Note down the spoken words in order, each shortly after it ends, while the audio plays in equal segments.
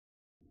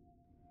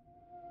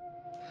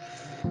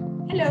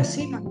Hello,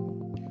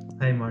 Simon.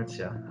 Hey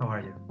Marcia, how are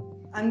you?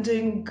 I'm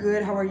doing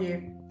good. How are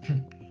you?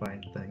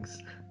 Fine, thanks.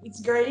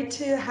 It's great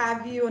to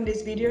have you on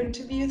this video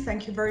interview.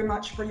 Thank you very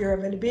much for your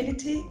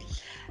availability.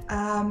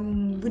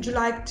 Would you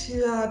like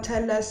to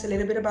tell us a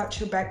little bit about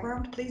your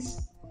background,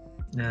 please?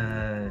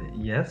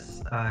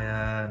 Yes, I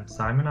am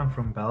Simon. I'm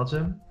from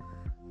Belgium.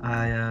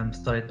 I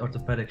studied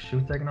orthopedic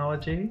shoe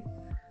technology,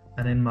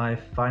 and in my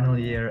final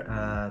year,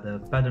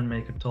 the pattern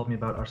maker told me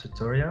about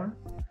Arsutoria,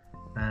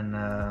 and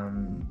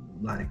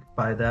like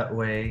by that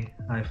way,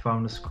 I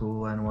found a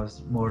school and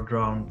was more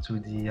drawn to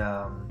the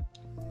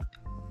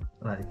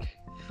like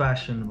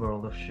fashion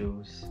world of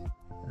shoes,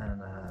 and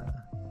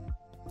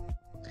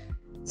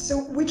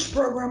So which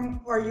program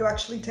are you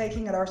actually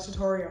taking at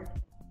Arsutoria?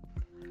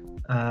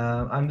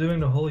 I'm doing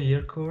the whole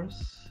year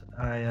course.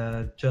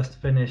 I just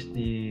finished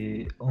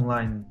the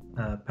online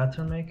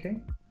pattern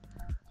making,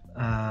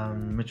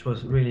 which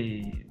was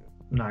really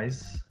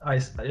nice. I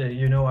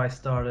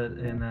started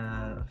in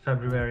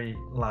February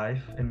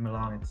live in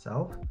Milan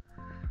itself,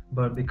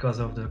 but because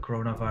of the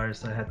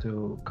coronavirus, I had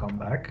to come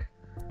back.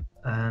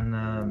 And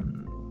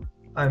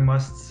I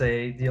must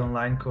say, the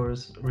online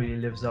course really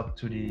lives up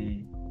to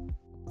the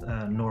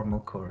normal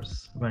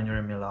course when you're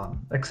in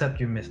Milan,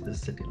 except you miss the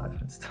city life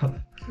and stuff.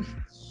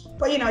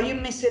 But you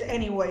miss it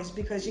anyways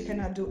because you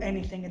cannot do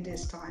anything at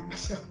this time.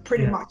 So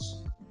pretty much.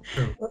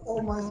 True. We're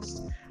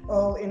almost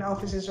all in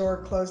offices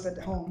or closed at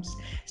homes.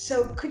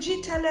 So could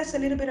you tell us a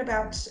little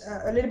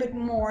bit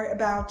more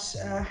about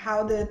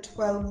how the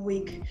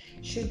 12-week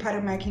shoe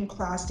pattern making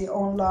class, the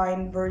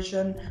online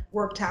version,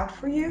 worked out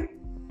for you?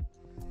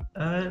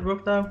 It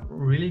worked out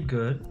really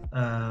good.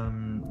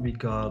 We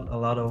got a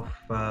lot of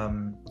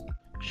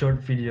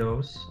short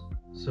videos,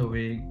 so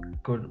we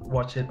could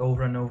watch it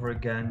over and over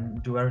again,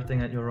 do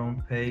everything at your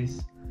own pace.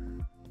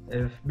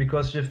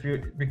 Because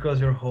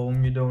you're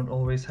home, you don't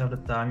always have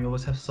the time. You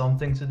always have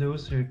something to do,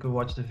 so you could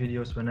watch the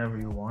videos whenever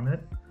you wanted.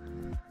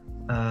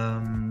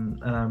 And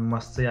I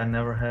must say, I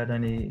never had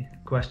any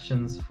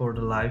questions for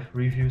the live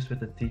reviews with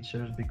the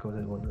teachers because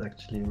it was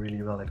actually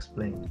really well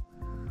explained.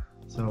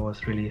 So I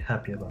was really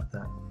happy about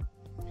that.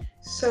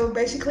 So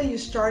basically you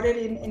started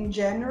in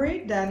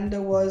January, then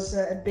there was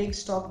a big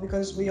stop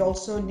because we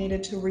also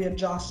needed to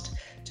readjust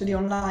to the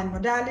online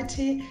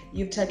modality.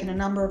 You've taken a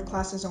number of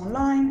classes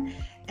online,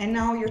 and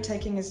now you're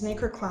taking a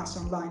sneaker class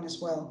online as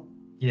well.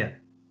 Yeah,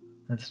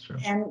 that's true.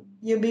 And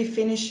you'll be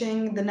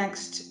finishing the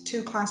next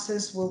two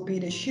classes will be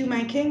the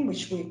shoemaking,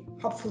 which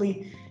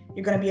hopefully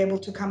you're going to be able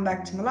to come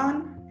back to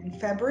Milan in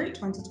February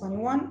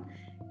 2021,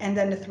 and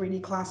then the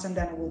 3D class, and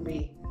then it will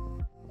be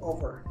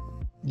over.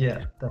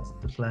 Yeah, that's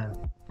the plan.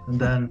 And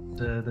then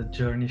the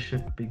journey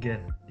should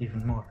begin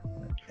even more.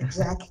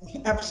 Exactly,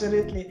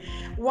 absolutely.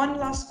 One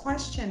last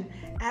question.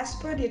 As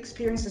per the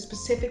experience, the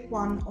specific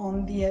one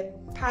on the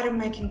pattern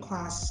making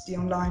class, the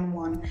online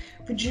one,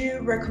 would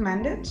you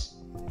recommend it?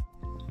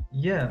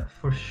 Yeah,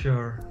 for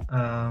sure.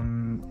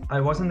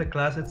 I was in the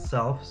class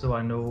itself, so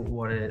I know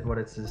what it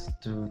is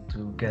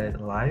to get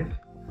it live.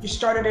 You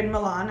started in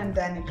Milan and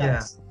then it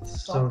got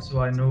stopped.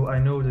 So I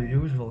know the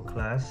usual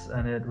class,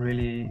 and it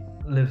really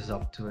lives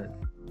up to it.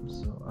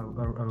 So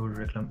I would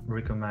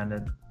recommend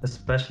it,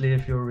 especially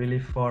if you're really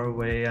far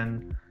away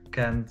and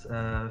can't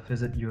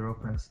visit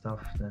Europe and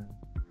stuff. Then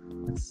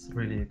it's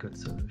really a good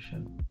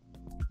solution.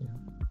 Yeah.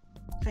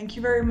 Thank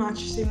you very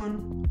much,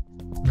 Simon.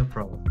 No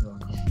problem.